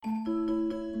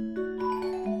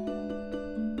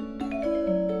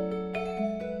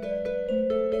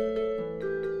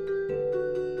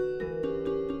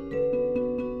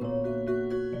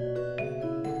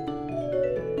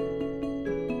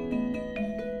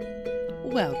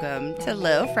Welcome to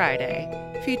Lil Friday,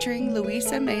 featuring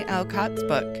Louisa May Alcott's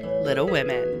book, Little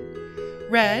Women.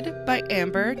 Read by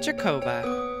Amber Jacoba.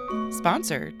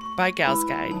 Sponsored by Gals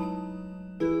Guide.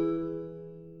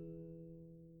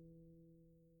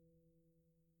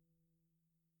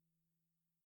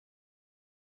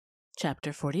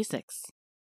 Chapter 46.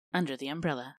 Under the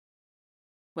Umbrella.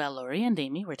 While Laurie and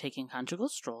Amy were taking conjugal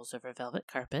strolls over velvet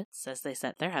carpets as they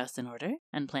set their house in order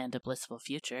and planned a blissful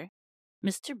future,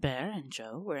 Mr. Bear and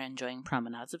Joe were enjoying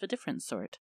promenades of a different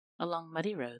sort, along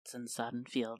muddy roads and sodden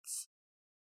fields.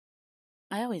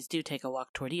 I always do take a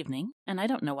walk toward evening, and I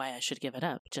don't know why I should give it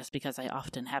up just because I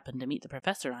often happen to meet the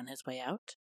professor on his way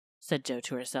out, said Joe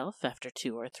to herself after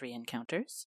 2 or 3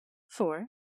 encounters. For,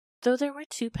 though there were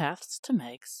 2 paths to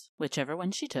Meg's, whichever one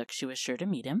she took she was sure to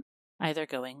meet him, either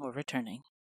going or returning.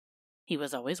 He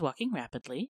was always walking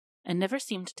rapidly, and never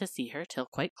seemed to see her till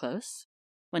quite close,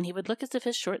 when he would look as if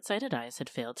his short-sighted eyes had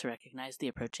failed to recognize the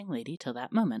approaching lady till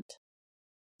that moment.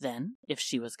 Then, if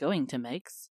she was going to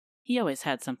Meg's, he always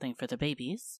had something for the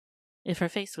babies. If her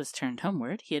face was turned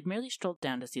homeward, he had merely strolled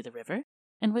down to see the river,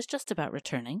 and was just about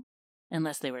returning,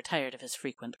 unless they were tired of his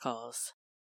frequent calls.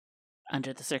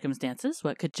 Under the circumstances,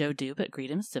 what could Joe do but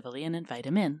greet him civilly and invite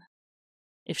him in?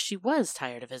 If she was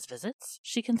tired of his visits,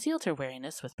 she concealed her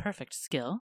wariness with perfect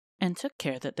skill, and took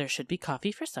care that there should be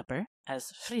coffee for supper,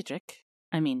 as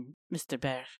Mr.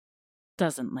 Bear,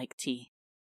 doesn't like tea.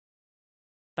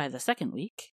 By the second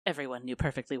week, everyone knew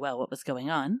perfectly well what was going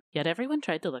on, yet everyone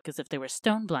tried to look as if they were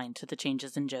stone blind to the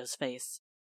changes in Joe's face.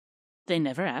 They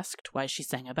never asked why she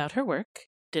sang about her work,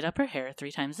 did up her hair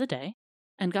 3 times a day,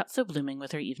 and got so blooming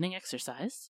with her evening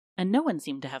exercise, and no one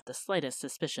seemed to have the slightest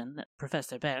suspicion that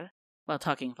Professor Bear, while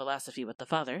talking philosophy with the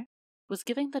father, was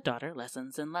giving the daughter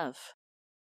lessons in love.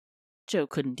 Joe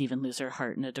couldn't even lose her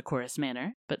heart in a decorous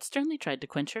manner, but sternly tried to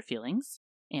quench her feelings,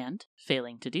 and,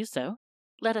 failing to do so,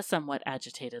 led a somewhat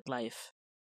agitated life.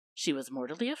 She was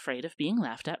mortally afraid of being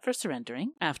laughed at for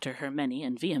surrendering, after her many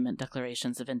and vehement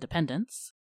declarations of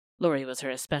independence. Laurie was her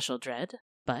especial dread,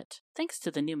 but, thanks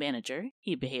to the new manager,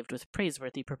 he behaved with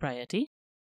praiseworthy propriety,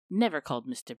 never called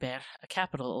Mr. Bear a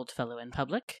capital old fellow in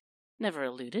public, never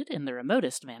alluded in the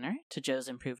remotest manner to Joe's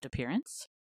improved appearance,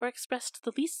 or expressed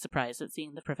the least surprise at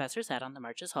seeing the professor's hat on the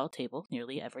Marches Hall table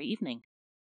nearly every evening.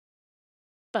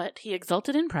 But he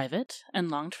exulted in private, and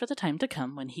longed for the time to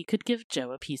come when he could give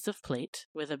Joe a piece of plate,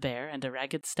 with a bear and a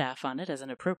ragged staff on it as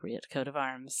an appropriate coat of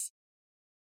arms.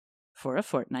 For a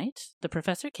fortnight, the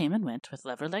professor came and went with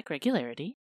lover-like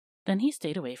regularity, then he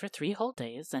stayed away for 3 whole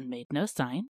days and made no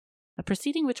sign, a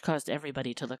proceeding which caused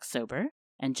everybody to look sober,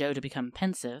 and Joe to become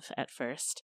pensive at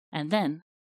first, and then,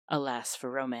 alas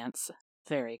for romance,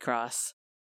 very cross.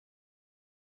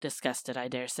 Disgusted, I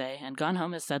dare say, and gone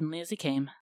home as suddenly as he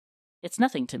came. It's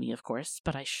nothing to me, of course,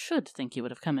 but I should think he would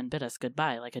have come and bid us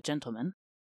good-bye like a gentleman,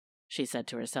 she said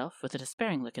to herself with a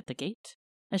despairing look at the gate,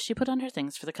 as she put on her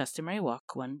things for the customary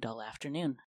walk one dull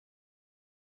afternoon.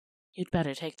 "You'd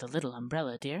better take the little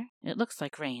umbrella, dear. It looks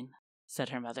like rain," said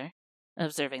her mother,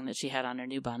 observing that she had on her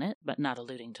new bonnet, but not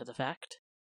alluding to the fact.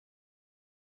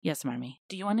 "Yes, Marmee.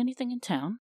 Do you want anything in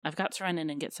town? I've got to run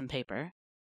in and get some paper,"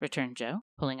 returned Joe,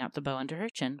 pulling out the bow under her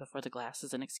chin before the glass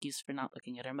as an excuse for not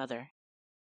looking at her mother.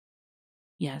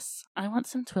 "Yes, I want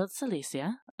some twilled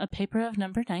silesia, a paper of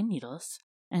No. 9 needles,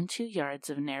 and 2 yards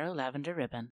of narrow lavender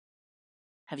ribbon.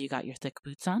 Have you got your thick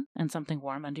boots on, and something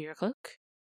warm under your cloak?"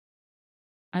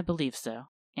 "I believe so,"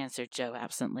 answered Joe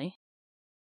absently.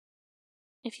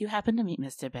 "If you happen to meet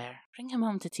Mr. Bear, bring him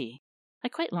home to tea. I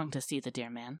quite long to see the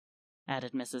dear man,"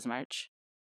 added Mrs. March.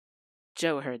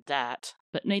 Joe heard that,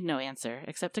 but made no answer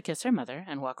except to kiss her mother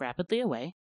and walk rapidly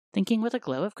away, thinking with a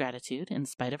glow of gratitude, in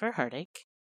spite of her heartache,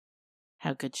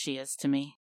 "How good she is to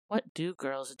me. What do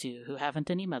girls do who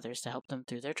haven't any mothers to help them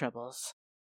through their troubles?"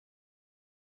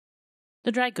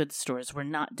 The dry goods stores were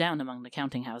not down among the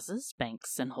counting-houses,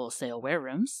 banks, and wholesale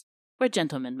warerooms, where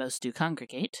gentlemen most do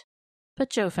congregate, but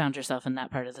Joe found herself in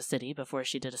that part of the city before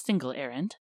she did a single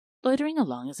errand, loitering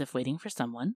along as if waiting for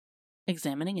someone,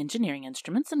 examining engineering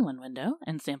instruments in one window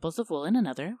and samples of wool in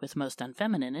another with most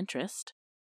unfeminine interest,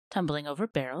 tumbling over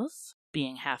barrels,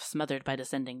 being half smothered by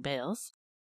descending bales,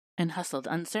 and hustled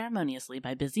unceremoniously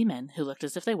by busy men who looked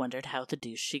as if they wondered how the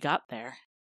deuce she got there.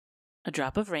 A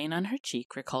drop of rain on her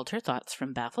cheek recalled her thoughts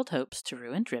from baffled hopes to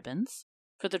ruined ribbons,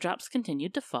 for the drops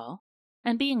continued to fall,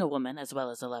 and being a woman as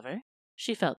well as a lover,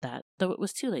 she felt that, though it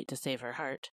was too late to save her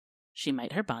heart, she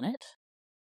might her bonnet.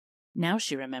 Now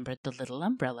she remembered the little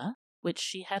umbrella, which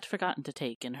she had forgotten to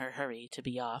take in her hurry to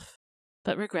be off,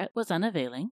 but regret was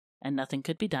unavailing, and nothing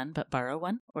could be done but borrow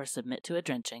one or submit to a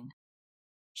drenching.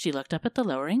 She looked up at the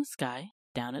lowering sky,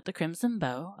 down at the crimson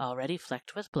bow, already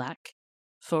flecked with black,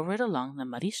 forward along the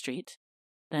muddy street,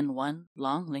 then one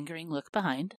long lingering look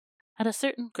behind at a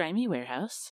certain grimy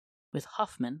warehouse, with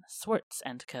Hoffman, Swartz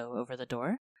 & Co. over the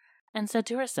door, and said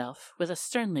to herself with a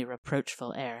sternly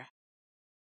reproachful air,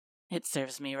 "It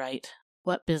serves me right.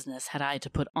 What business had I to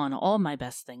put on all my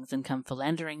best things and come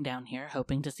philandering down here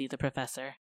hoping to see the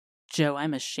professor? Joe,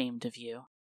 I'm ashamed of you.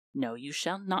 No, you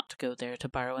shall not go there to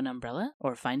borrow an umbrella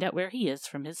or find out where he is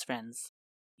from his friends.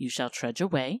 You shall trudge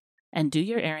away and do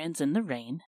your errands in the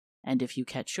rain, and if you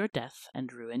catch your death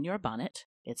and ruin your bonnet,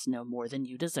 it's no more than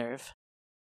you deserve.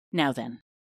 Now then."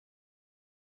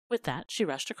 With that, she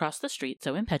rushed across the street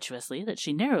so impetuously that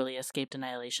she narrowly escaped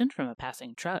annihilation from a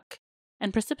passing truck,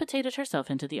 and precipitated herself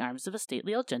into the arms of a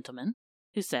stately old gentleman,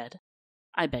 who said,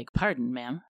 "I beg pardon,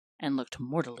 ma'am," and looked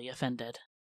mortally offended.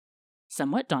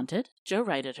 Somewhat daunted, Jo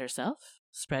righted herself,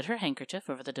 spread her handkerchief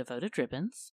over the devoted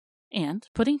ribbons, and,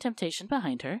 putting temptation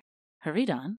behind her,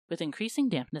 hurried on, with increasing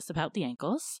dampness about the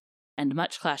ankles, and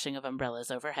much clashing of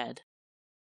umbrellas overhead.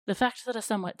 The fact that a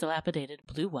somewhat dilapidated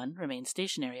blue one remained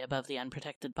stationary above the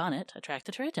unprotected bonnet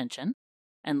attracted her attention,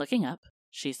 and looking up,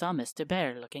 she saw Miss de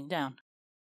Boer looking down.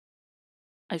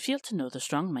 "I feel to know the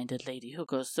strong-minded lady who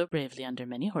goes so bravely under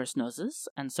many horse noses,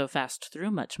 and so fast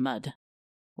through much mud.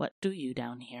 What do you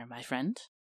down here, my friend?"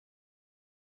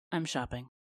 "I'm shopping."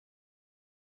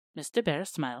 Miss de Boer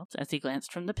smiled as he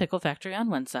glanced from the pickle factory on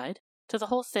one side to the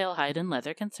wholesale hide and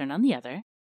leather concern on the other,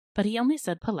 but he only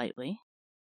said politely,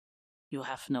 "You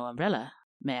have no umbrella.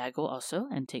 May I go also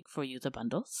and take for you the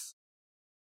bundles?"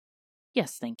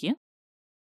 "Yes, thank you."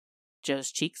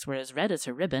 Jo's cheeks were as red as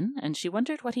her ribbon, and she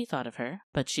wondered what he thought of her,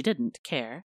 but she didn't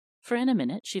care, for in a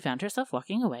minute she found herself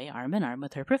walking away arm in arm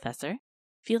with her professor,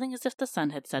 feeling as if the sun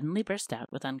had suddenly burst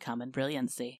out with uncommon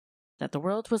brilliancy, that the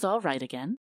world was all right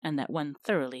again, and that one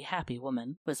thoroughly happy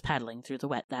woman was paddling through the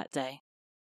wet that day.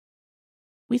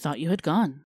 "We thought you had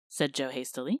gone," said Jo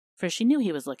hastily, for she knew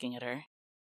he was looking at her.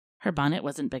 Her bonnet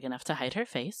wasn't big enough to hide her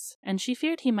face, and she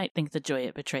feared he might think the joy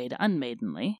it betrayed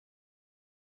unmaidenly.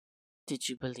 "Did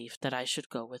you believe that I should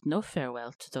go with no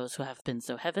farewell to those who have been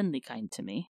so heavenly kind to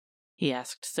me?" he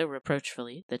asked so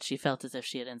reproachfully that she felt as if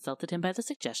she had insulted him by the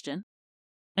suggestion,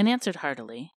 and answered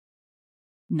heartily,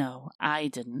 "No, I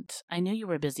didn't. I knew you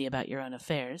were busy about your own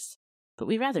affairs, but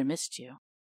we rather missed you,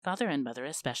 Father and Mother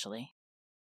especially."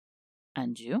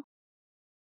 "And you?"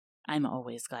 "I'm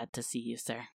always glad to see you,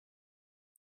 sir."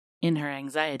 In her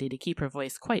anxiety to keep her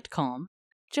voice quite calm,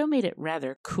 Jo made it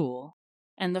rather cool,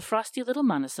 and the frosty little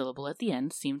monosyllable at the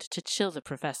end seemed to chill the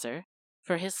professor,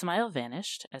 for his smile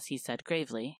vanished as he said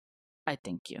gravely, "I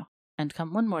thank you, and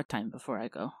come one more time before I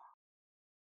go."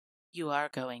 "You are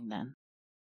going, then?"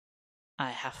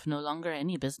 "I have no longer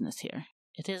any business here.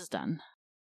 It is done."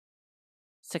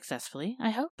 "Successfully, I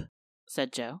hope?"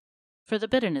 said Jo, for the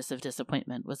bitterness of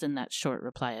disappointment was in that short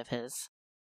reply of his.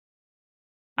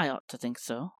 "I ought to think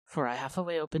so, for I have a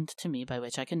way opened to me by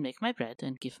which I can make my bread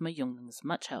and give my younglings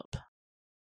much help."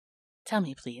 "Tell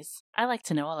me, please. I like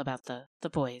to know all about the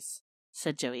boys,"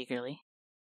 said Jo eagerly.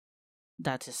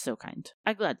 "That is so kind.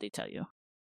 I gladly tell you.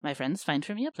 My friends find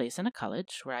for me a place in a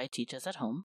college where I teach as at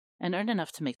home, and earn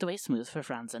enough to make the way smooth for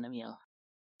Franz and Emil.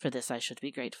 For this I should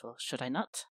be grateful, should I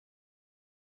not?"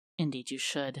 "Indeed you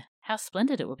should. How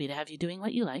splendid it will be to have you doing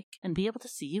what you like, and be able to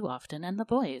see you often and the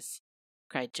boys,"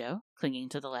 cried Jo, clinging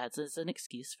to the lads as an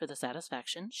excuse for the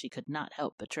satisfaction she could not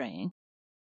help betraying.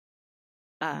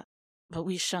 But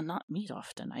we shall not meet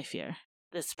often, I fear.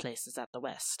 This place is at the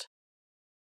west."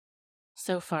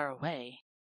 "So far away."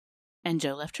 And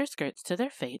Jo left her skirts to their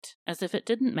fate, as if it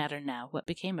didn't matter now what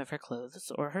became of her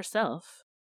clothes or herself.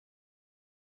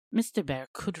 Mr. Bear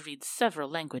could read several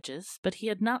languages, but he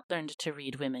had not learned to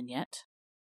read women yet.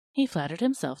 He flattered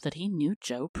himself that he knew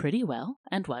Jo pretty well,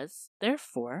 and was,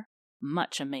 therefore,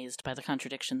 much amazed by the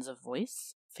contradictions of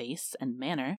voice, face, and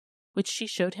manner which she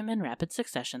showed him in rapid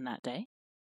succession that day,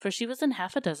 for she was in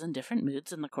half a dozen different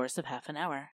moods in the course of half an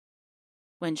hour.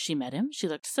 When she met him, she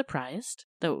looked surprised,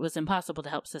 though it was impossible to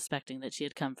help suspecting that she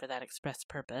had come for that express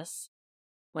purpose.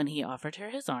 When he offered her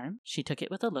his arm, she took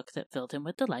it with a look that filled him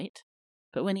with delight,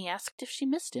 but when he asked if she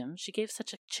missed him, she gave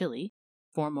such a chilly,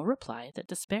 formal reply that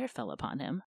despair fell upon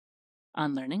him.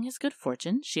 On learning his good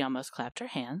fortune, she almost clapped her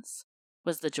hands.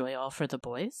 Was the joy all for the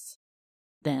boys?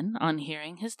 Then, on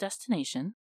hearing his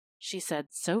destination, she said,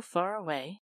 so far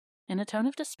away, in a tone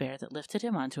of despair that lifted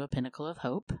him onto a pinnacle of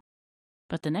hope.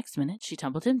 But the next minute she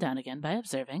tumbled him down again by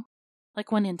observing,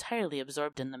 like one entirely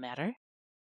absorbed in the matter,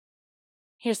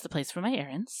 "Here's the place for my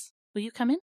errands. Will you come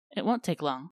in? It won't take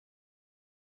long."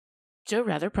 Jo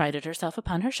rather prided herself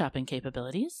upon her shopping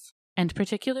capabilities, and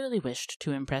particularly wished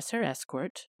to impress her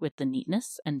escort with the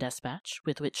neatness and despatch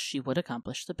with which she would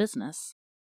accomplish the business.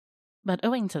 But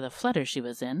owing to the flutter she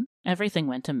was in, everything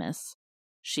went amiss.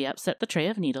 She upset the tray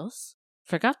of needles,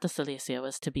 forgot the silesia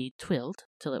was to be twilled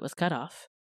till it was cut off,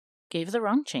 gave the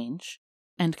wrong change,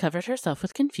 and covered herself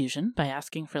with confusion by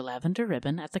asking for lavender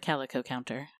ribbon at the calico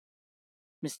counter.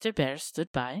 Mr. Bear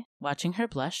stood by, watching her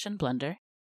blush and blunder,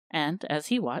 and, as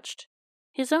he watched,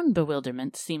 his own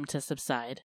bewilderment seemed to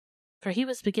subside, for he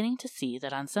was beginning to see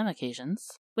that on some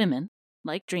occasions women,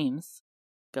 like dreams,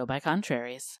 go by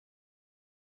contraries.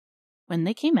 When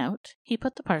they came out, he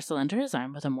put the parcel under his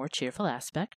arm with a more cheerful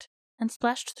aspect, and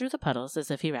splashed through the puddles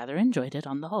as if he rather enjoyed it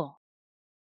on the whole.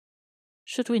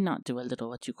 "Should we not do a little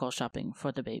what you call shopping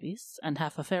for the babies, and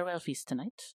have a farewell feast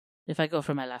tonight, if I go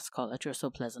for my last call at your so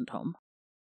pleasant home?"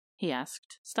 he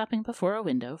asked, stopping before a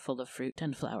window full of fruit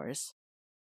and flowers.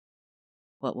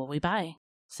 "What will we buy?"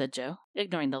 said Joe,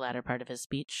 ignoring the latter part of his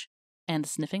speech, and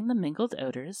sniffing the mingled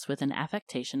odors with an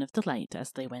affectation of delight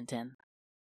as they went in.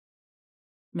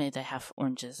 "May they have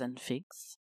oranges and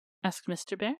figs?" asked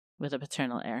Mr. Bear, with a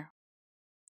paternal air.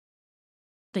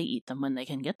 "They eat them when they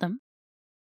can get them."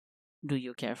 "Do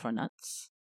you care for nuts?"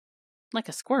 "Like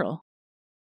a squirrel."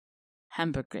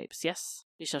 "Hamburg grapes, yes.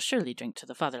 We shall surely drink to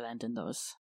the fatherland in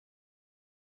those."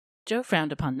 Joe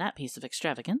frowned upon that piece of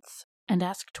extravagance, and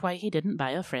asked why he didn't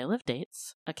buy a frail of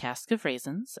dates, a cask of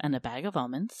raisins, and a bag of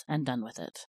almonds, and done with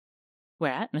it.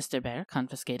 Whereat Mr. Bear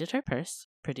confiscated her purse,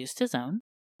 produced his own,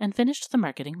 and finished the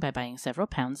marketing by buying several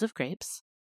pounds of grapes,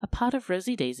 a pot of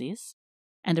rosy daisies,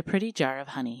 and a pretty jar of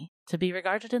honey, to be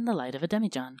regarded in the light of a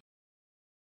demijohn.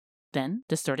 Then,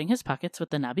 distorting his pockets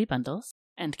with the knobby bundles,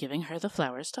 and giving her the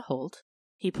flowers to hold,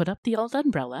 he put up the old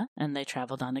umbrella, and they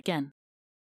travelled on again.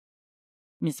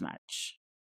 "Miss March,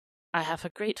 I have a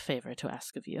great favour to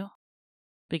ask of you,"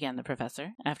 began the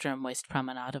professor, after a moist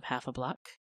promenade of half a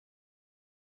block.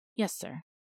 "Yes, sir,"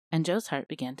 and Joe's heart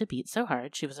began to beat so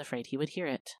hard she was afraid he would hear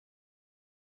it.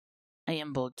 "I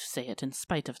am bold to say it in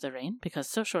spite of the rain, because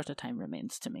so short a time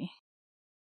remains to me."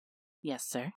 "Yes,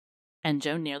 sir," and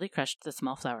Joe nearly crushed the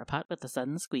small flower pot with the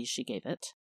sudden squeeze she gave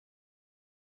it.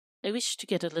 "I wish to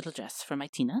get a little dress for my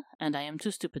Tina, and I am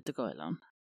too stupid to go alone.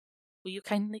 Will you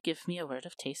kindly give me a word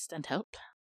of taste and help?"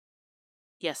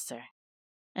 "Yes, sir,"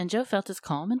 and Joe felt as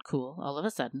calm and cool all of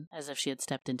a sudden as if she had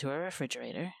stepped into a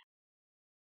refrigerator.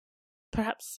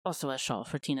 "Perhaps also a shawl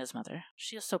for Tina's mother.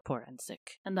 She is so poor and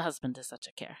sick, and the husband is such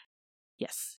a care.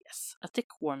 Yes, a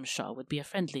thick, warm shawl would be a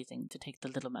friendly thing to take the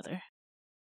little mother."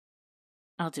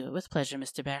 "I'll do it with pleasure,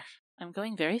 Mr. Bear. I'm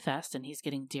going very fast, and he's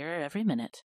getting dearer every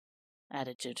minute,"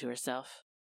 added Joe to herself.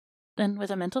 Then,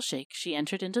 with a mental shake, she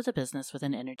entered into the business with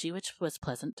an energy which was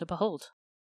pleasant to behold.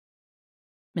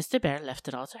 Mr. Bear left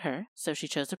it all to her, so she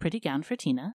chose a pretty gown for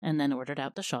Tina, and then ordered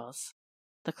out the shawls.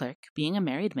 The clerk, being a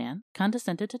married man,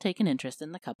 condescended to take an interest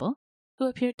in the couple, who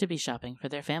appeared to be shopping for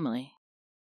their family.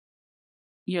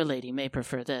 "Your lady may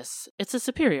prefer this. It's a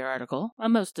superior article, a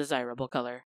most desirable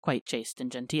color, quite chaste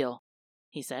and genteel,"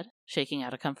 he said, shaking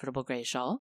out a comfortable gray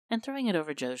shawl, and throwing it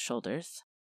over Joe's shoulders.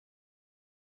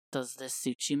 "Does this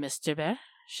suit you, Mr. Bear?"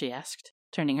 she asked,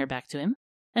 turning her back to him,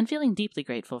 and feeling deeply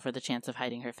grateful for the chance of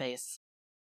hiding her face.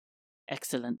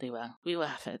 "Excellently well. We will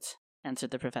have it,"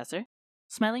 answered the professor,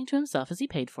 smiling to himself as he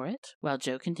paid for it, while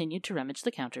Joe continued to rummage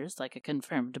the counters like a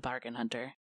confirmed bargain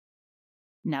hunter.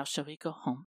 "Now shall we go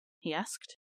home?" he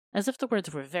asked, as if the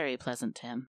words were very pleasant to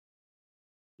him.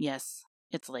 "Yes,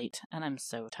 it's late, and I'm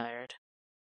so tired."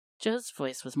 Joe's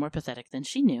voice was more pathetic than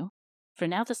she knew, for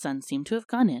now the sun seemed to have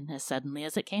gone in as suddenly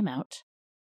as it came out.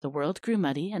 The world grew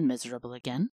muddy and miserable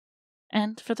again,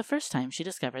 and for the first time she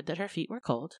discovered that her feet were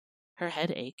cold, her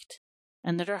head ached,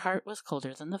 and that her heart was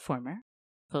colder than the former,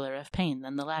 fuller of pain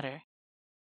than the latter.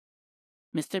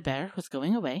 Mr. Bear was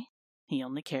going away. He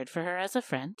only cared for her as a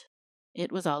friend.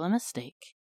 It was all a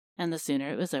mistake, and the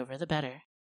sooner it was over the better.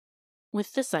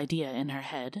 With this idea in her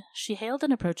head, she hailed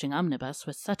an approaching omnibus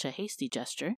with such a hasty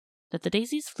gesture that the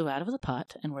daisies flew out of the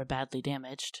pot and were badly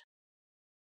damaged.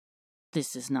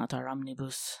 "This is not our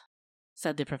omnibus,"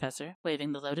 said the professor,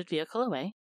 waving the loaded vehicle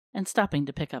away, and stopping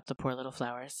to pick up the poor little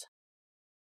flowers.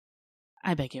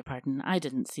 "I beg your pardon, I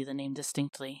didn't see the name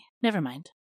distinctly. Never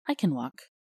mind. I can walk.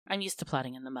 I'm used to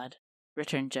plodding in the mud,"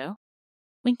 returned Joe,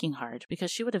 winking hard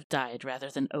because she would have died rather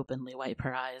than openly wipe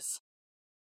her eyes.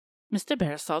 Mr.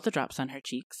 Bear saw the drops on her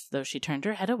cheeks, though she turned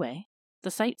her head away.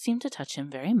 The sight seemed to touch him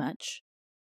very much,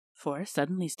 for,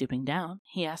 suddenly stooping down,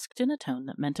 he asked in a tone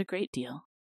that meant a great deal,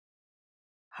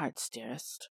 "Hearts,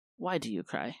 dearest, why do you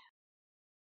cry?"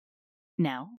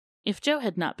 Now, if Joe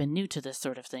had not been new to this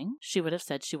sort of thing, she would have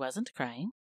said she wasn't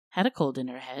crying, had a cold in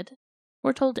her head,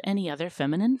 or told any other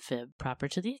feminine fib proper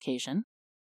to the occasion,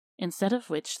 instead of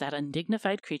which that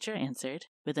undignified creature answered,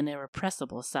 with an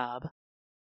irrepressible sob,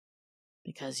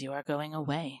 Because you are going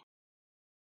away.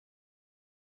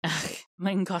 Ach,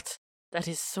 mein Gott, that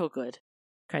is so good,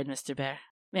 cried Mr. Bear,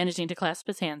 managing to clasp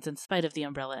his hands in spite of the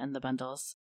umbrella and the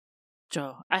bundles.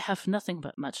 Joe, I have nothing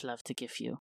but much love to give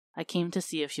you. I came to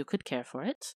see if you could care for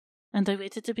it, and I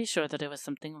waited to be sure that it was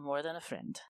something more than a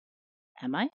friend.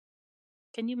 Am I?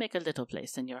 Can you make a little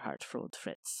place in your heart for old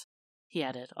Fritz? He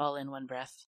added, all in one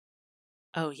breath.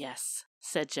 Oh, yes,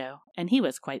 said Joe, and he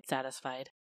was quite satisfied,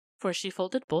 for she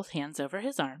folded both hands over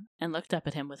his arm and looked up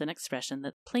at him with an expression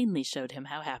that plainly showed him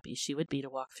how happy she would be to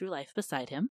walk through life beside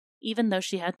him, even though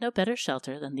she had no better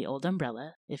shelter than the old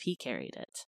umbrella if he carried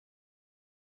it.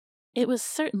 It was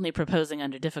certainly proposing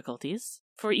under difficulties,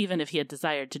 for even if he had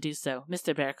desired to do so,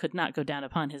 Mr. Bear could not go down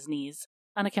upon his knees,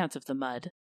 on account of the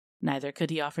mud. Neither could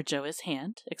he offer Joe his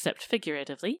hand, except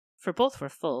figuratively, for both were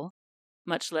full.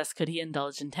 Much less could he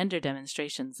indulge in tender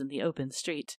demonstrations in the open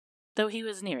street, though he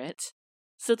was near it.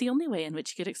 So the only way in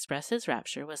which he could express his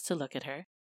rapture was to look at her,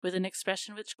 with an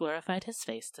expression which glorified his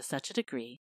face to such a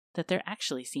degree that there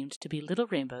actually seemed to be little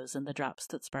rainbows in the drops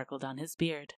that sparkled on his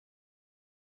beard.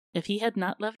 If he had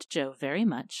not loved Joe very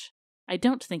much, I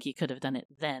don't think he could have done it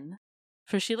then,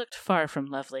 for she looked far from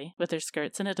lovely, with her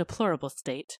skirts in a deplorable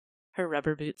state, her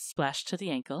rubber boots splashed to the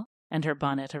ankle, and her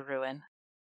bonnet a ruin.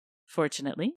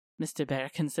 Fortunately, Mr. Bear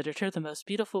considered her the most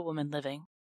beautiful woman living,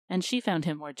 and she found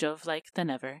him more Jove-like than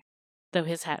ever, though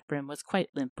his hat brim was quite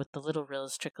limp with the little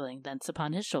rills trickling thence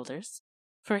upon his shoulders,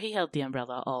 for he held the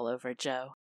umbrella all over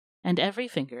Joe, and every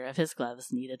finger of his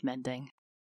gloves needed mending.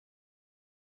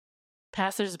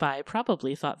 Passers-by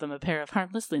probably thought them a pair of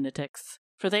harmless lunatics,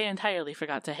 for they entirely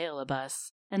forgot to hail a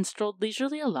bus, and strolled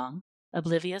leisurely along,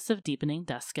 oblivious of deepening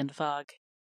dusk and fog.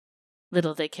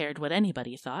 Little they cared what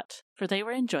anybody thought, for they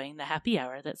were enjoying the happy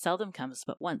hour that seldom comes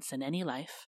but once in any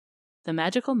life, the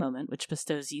magical moment which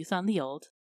bestows youth on the old,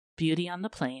 beauty on the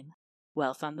plain,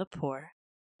 wealth on the poor,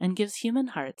 and gives human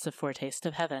hearts a foretaste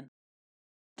of heaven.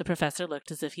 The professor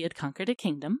looked as if he had conquered a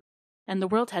kingdom, and the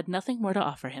world had nothing more to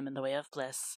offer him in the way of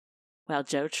bliss, while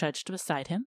Joe trudged beside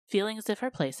him, feeling as if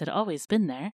her place had always been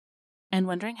there, and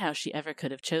wondering how she ever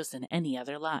could have chosen any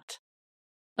other lot.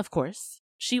 Of course,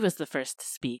 she was the first to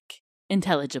speak,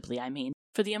 intelligibly I mean,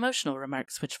 for the emotional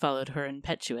remarks which followed her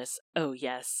impetuous "oh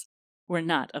yes" were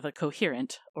not of a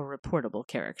coherent or reportable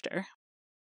character.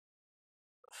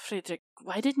 Friedrich,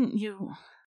 why didn't you...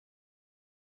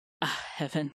 Ah,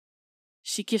 heaven!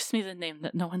 She gives me the name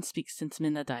that no one speaks since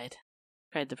Minna died,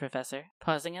 cried the professor,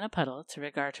 pausing in a puddle to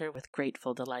regard her with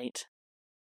grateful delight.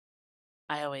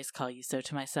 I always call you so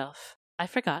to myself. I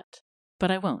forgot,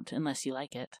 but I won't unless you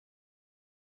like it.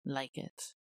 Like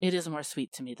it. It is more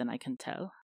sweet to me than I can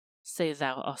tell. Say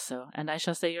thou also, and I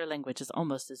shall say your language is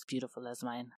almost as beautiful as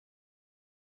mine.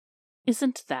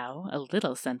 Isn't thou a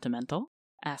little sentimental?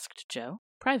 Asked Joe,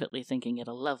 privately thinking it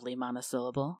a lovely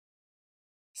monosyllable.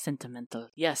 Sentimental,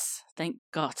 yes, thank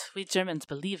God. We Germans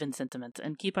believe in sentiment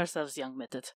and keep ourselves young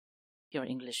with it. Your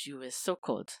English you is so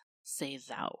cold. Say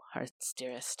thou, heart's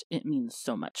dearest. It means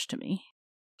so much to me,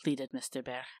 pleaded Mr.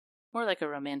 Bear, more like a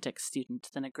romantic student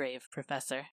than a grave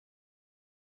professor.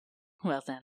 Well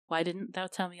then, why didn't thou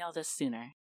tell me all this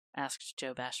sooner? Asked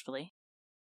Joe bashfully.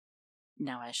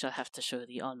 Now I shall have to show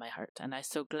thee all my heart, and I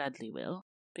so gladly will,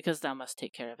 because thou must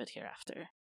take care of it hereafter.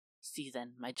 See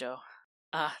then, my Joe.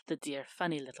 Ah, the dear,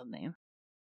 funny little name.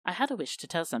 I had a wish to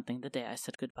tell something the day I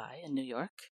said good-bye in New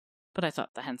York, but I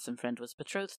thought the handsome friend was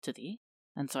betrothed to thee,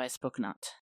 and so I spoke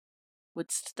not.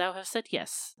 Wouldst thou have said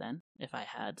yes, then, if I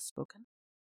had spoken?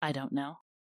 I don't know.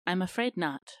 I'm afraid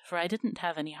not, for I didn't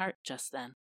have any heart just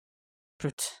then.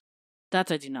 Brute!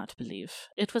 That I do not believe.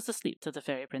 It was asleep till the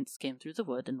fairy prince came through the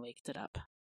wood and waked it up.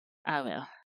 Ah well,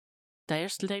 der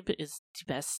Sleep is the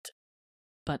best,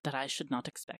 but that I should not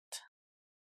expect.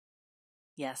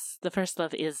 Yes, the first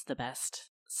love is the best,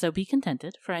 so be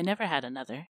contented, for I never had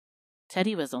another.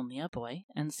 Teddy was only a boy,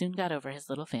 and soon got over his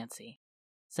little fancy,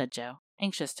 said Joe,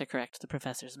 anxious to correct the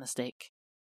professor's mistake.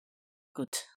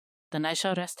 Good. Then I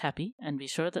shall rest happy, and be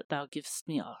sure that thou givest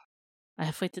me all. I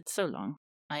have waited so long.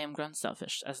 I am grown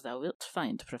selfish, as thou wilt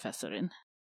find, Professorin.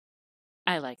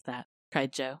 I like that,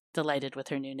 cried Joe, delighted with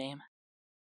her new name.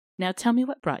 Now tell me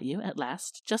what brought you, at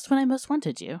last, just when I most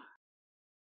wanted you.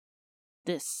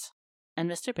 This, and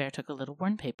Mr. Bear took a little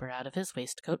worn paper out of his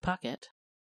waistcoat pocket.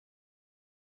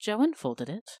 Joe unfolded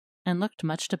it, and looked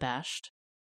much abashed,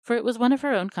 for it was one of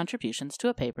her own contributions to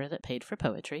a paper that paid for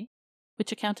poetry,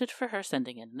 which accounted for her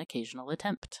sending in an occasional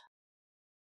attempt.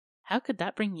 How could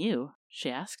that bring you? She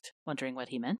asked, wondering what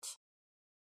he meant.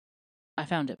 I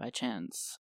found it by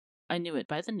chance. I knew it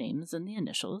by the names and the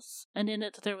initials, and in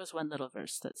it there was one little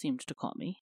verse that seemed to call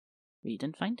me. Read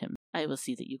and find him. I will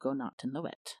see that you go not in the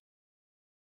wet.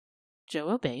 Jo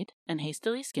obeyed and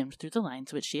hastily skimmed through the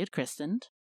lines which she had christened,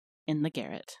 "In the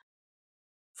Garret."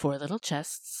 4 little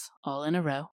chests, all in a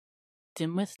row,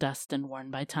 dim with dust and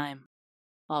worn by time,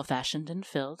 all fashioned and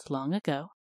filled long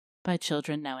ago by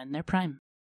children now in their prime.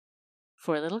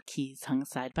 4 little keys hung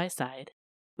side by side,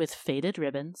 with faded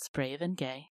ribbons brave and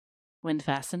gay, when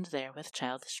fastened there with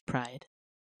childish pride,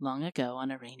 long ago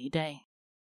on a rainy day.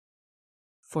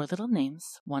 4 little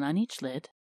names, one on each lid,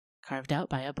 carved out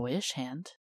by a boyish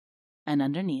hand, and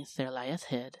underneath there lieth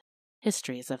hid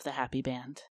histories of the happy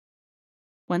band,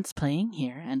 once playing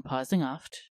here and pausing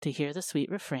oft to hear the sweet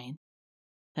refrain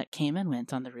that came and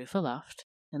went on the roof aloft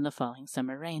in the falling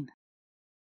summer rain.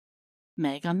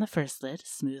 Meg on the first lid,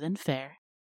 smooth and fair,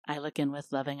 I look in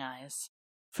with loving eyes,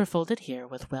 for folded here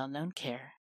with well-known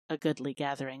care a goodly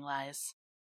gathering lies,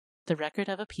 the record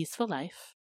of a peaceful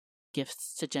life,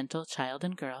 gifts to gentle child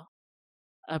and girl,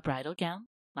 a bridal gown,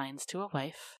 lines to a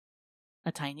wife,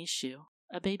 a tiny shoe,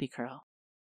 a baby curl.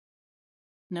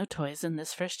 No toys in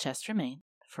this first chest remain,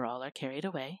 for all are carried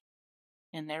away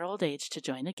in their old age to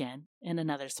join again in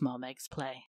another small Meg's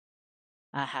play.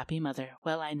 Ah, happy mother,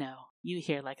 well I know you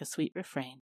hear like a sweet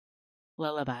refrain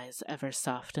lullabies ever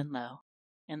soft and low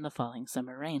in the falling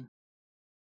summer rain.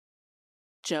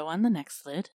 Jo on the next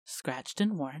lid, scratched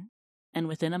and worn, and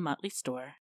within a motley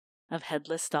store of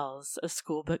headless dolls, of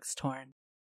school books torn,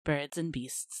 birds and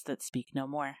beasts that speak no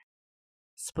more,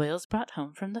 spoils brought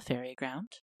home from the fairy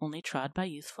ground, only trod by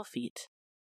youthful feet,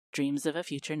 dreams of a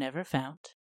future never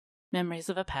found, memories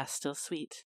of a past still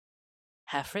sweet,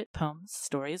 half-writ poems,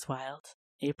 stories wild,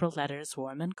 April letters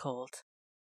warm and cold,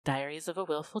 diaries of a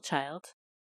willful child,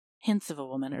 hints of a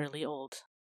woman early old,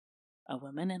 a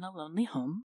woman in a lonely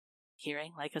home,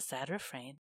 hearing like a sad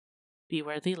refrain, be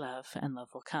worthy love, and love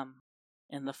will come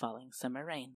in the falling summer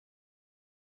rain.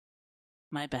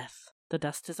 My Beth, the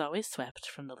dust is always swept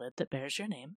from the lid that bears your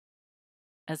name,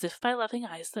 as if by loving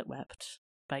eyes that wept,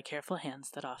 by careful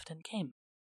hands that often came.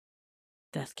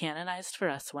 Death canonized for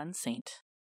us one saint,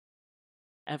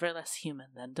 ever less human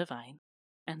than divine,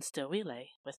 and still we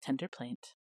lay, with tender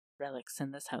plaint, relics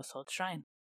in this household shrine.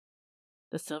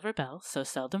 The silver bell so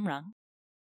seldom rung,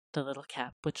 the little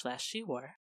cap which last she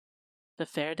wore, the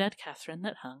fair dead Catherine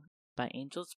that hung by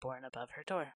angels born above her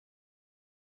door,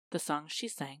 the songs she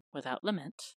sang without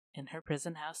lament in her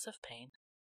prison house of pain,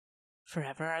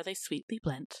 forever are they sweetly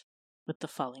blent with the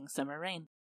falling summer rain.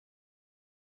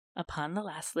 Upon the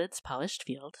last lid's polished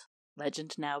field,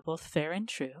 legend now both fair and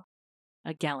true,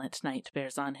 a gallant knight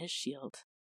bears on his shield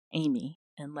Amy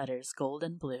in letters gold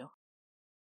and blue.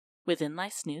 Within lie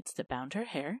snoods that bound her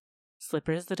hair,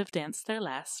 slippers that have danced their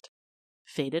last,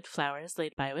 faded flowers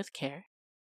laid by with care,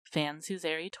 fans whose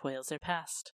airy toils are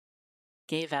past,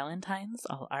 gay valentines,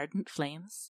 all ardent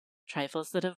flames,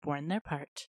 trifles that have borne their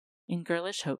part in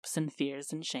girlish hopes and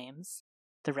fears and shames,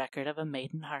 the record of a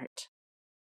maiden heart.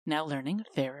 Now learning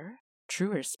fairer,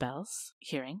 truer spells,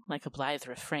 hearing, like a blithe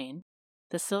refrain,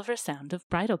 the silver sound of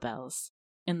bridal bells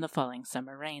in the falling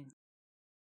summer rain.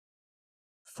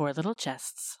 4 little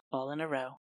chests, all in a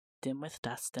row, dim with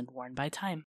dust and worn by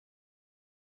time.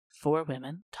 4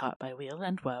 women taught by weal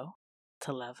and woe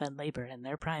to love and labor in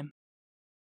their prime.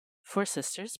 4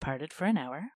 sisters parted for an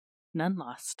hour, none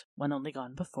lost, one only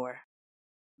gone before,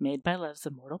 made by love's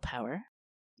immortal power,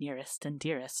 nearest and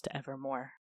dearest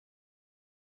evermore.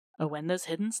 Oh, when those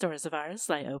hidden stores of ours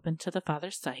lie open to the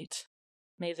Father's sight,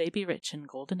 may they be rich in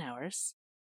golden hours,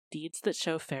 deeds that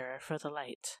show fairer for the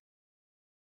light.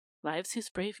 Lives whose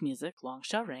brave music long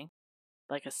shall ring,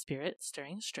 like a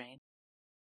spirit-stirring strain,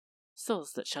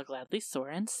 souls that shall gladly soar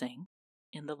and sing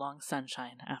in the long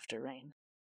sunshine after rain.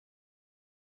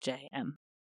 J.M.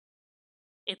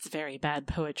 It's very bad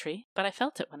poetry, but I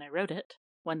felt it when I wrote it,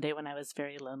 one day when I was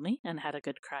very lonely and had a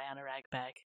good cry on a rag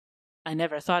bag. I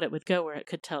never thought it would go where it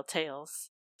could tell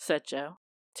tales, said Jo,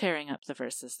 tearing up the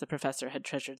verses the professor had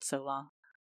treasured so long.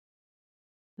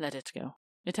 Let it go.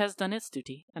 It has done its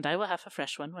duty, and I will have a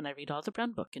fresh one when I read all the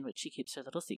brown book in which she keeps her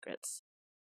little secrets,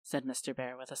 said Mr.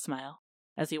 Bear with a smile,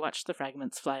 as he watched the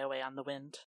fragments fly away on the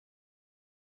wind.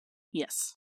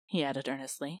 Yes, he added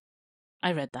earnestly,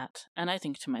 I read that, and I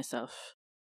think to myself,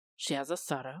 she has a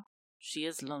sorrow, she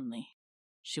is lonely,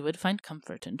 she would find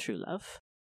comfort in true love.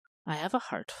 I have a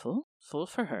heart full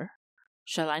for her.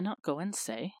 Shall I not go and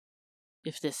say,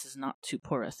 if this is not too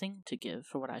poor a thing to give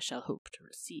for what I shall hope to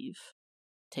receive,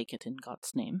 take it in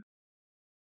God's name?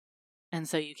 And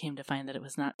so you came to find that it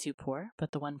was not too poor,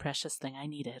 but the one precious thing I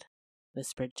needed,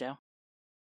 whispered Jo.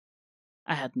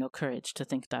 I had no courage to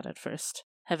think that at first,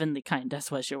 heavenly kind as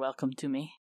was your welcome to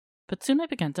me. But soon I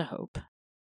began to hope,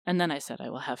 and then I said I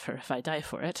will have her if I die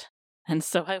for it, and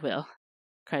so I will,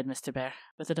 cried Mr. Bear,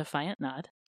 with a defiant nod,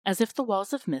 as if the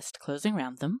walls of mist closing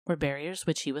round them were barriers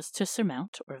which he was to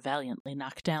surmount or valiantly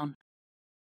knock down.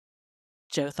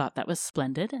 Jo thought that was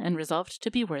splendid, and resolved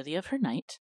to be worthy of her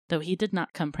knight, though he did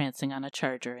not come prancing on a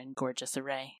charger in gorgeous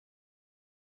array.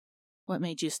 "What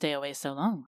made you stay away so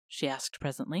long?" she asked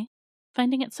presently,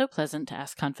 finding it so pleasant to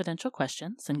ask confidential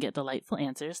questions and get delightful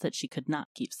answers that she could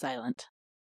not keep silent.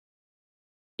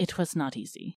 "It was not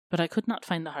easy, but I could not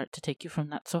find the heart to take you from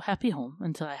that so happy home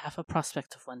until I have a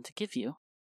prospect of one to give you,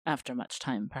 after much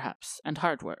time, perhaps, and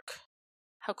hard work.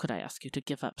 How could I ask you to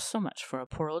give up so much for a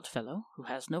poor old fellow who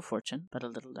has no fortune but a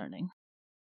little learning?"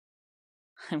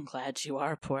 "I'm glad you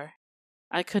are poor.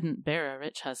 I couldn't bear a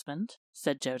rich husband,"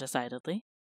 said Jo decidedly,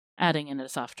 adding in a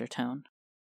softer tone,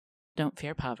 "Don't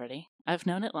fear poverty. I've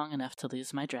known it long enough to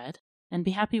lose my dread, and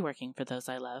be happy working for those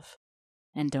I love.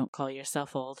 And don't call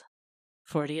yourself old.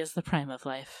 40 is the prime of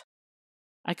life.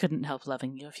 I couldn't help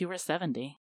loving you if you were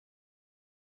 70.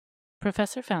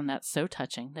 Professor found that so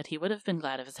touching that he would have been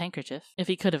glad of his handkerchief if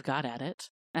he could have got at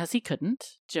it. As he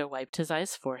couldn't, Jo wiped his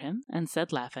eyes for him and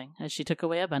said, laughing, as she took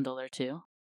away a bundle or two,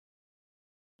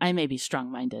 "I may be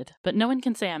strong-minded, but no one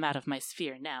can say I'm out of my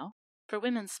sphere now, for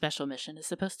women's special mission is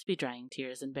supposed to be drying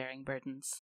tears and bearing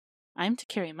burdens. I'm to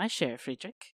carry my share,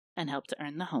 Friedrich, and help to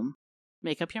earn the home.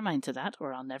 Make up your mind to that,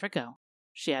 or I'll never go,"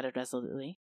 she added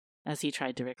resolutely, as he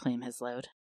tried to reclaim his load.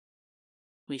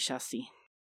 "We shall see.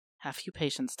 Have you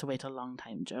patience to wait a long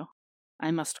time, Jo?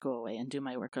 I must go away and do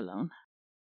my work alone.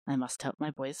 I must help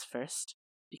my boys first,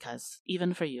 because,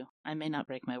 even for you, I may not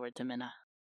break my word to Minna.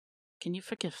 Can you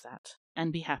forgive that,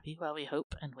 and be happy while we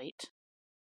hope and wait?"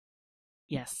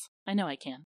 "Yes, I know I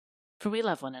can, for we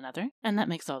love one another, and that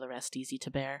makes all the rest easy to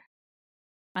bear.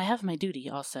 I have my duty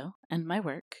also, and my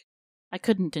work. I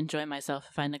couldn't enjoy myself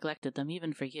if I neglected them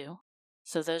even for you,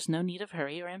 so there's no need of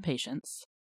hurry or impatience.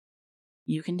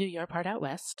 You can do your part out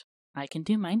west, I can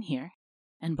do mine here,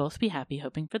 and both be happy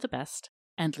hoping for the best,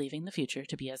 and leaving the future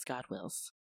to be as God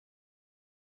wills."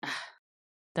 "Ah,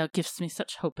 thou givest me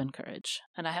such hope and courage,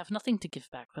 and I have nothing to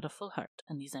give back but a full heart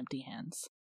and these empty hands,"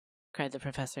 cried the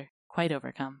professor, quite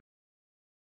overcome.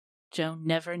 Jo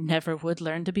never, never would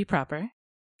learn to be proper,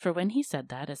 for when he said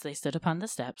that as they stood upon the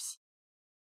steps,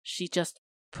 she just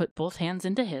put both hands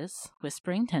into his,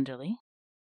 whispering tenderly,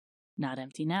 "Not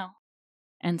empty now,"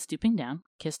 and stooping down,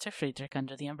 kissed her Friedrich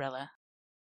under the umbrella.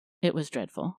 It was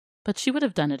dreadful, but she would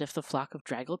have done it if the flock of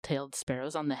draggle-tailed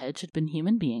sparrows on the hedge had been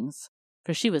human beings,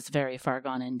 for she was very far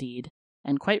gone indeed,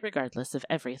 and quite regardless of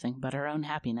everything but her own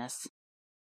happiness.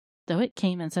 Though it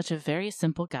came in such a very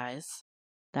simple guise,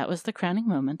 that was the crowning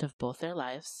moment of both their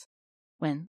lives,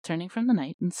 when, turning from the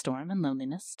night and storm and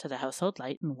loneliness to the household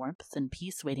light and warmth and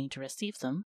peace waiting to receive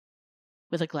them,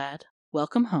 with a glad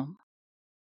 "Welcome home,"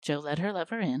 Jo led her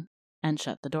lover in and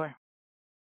shut the door.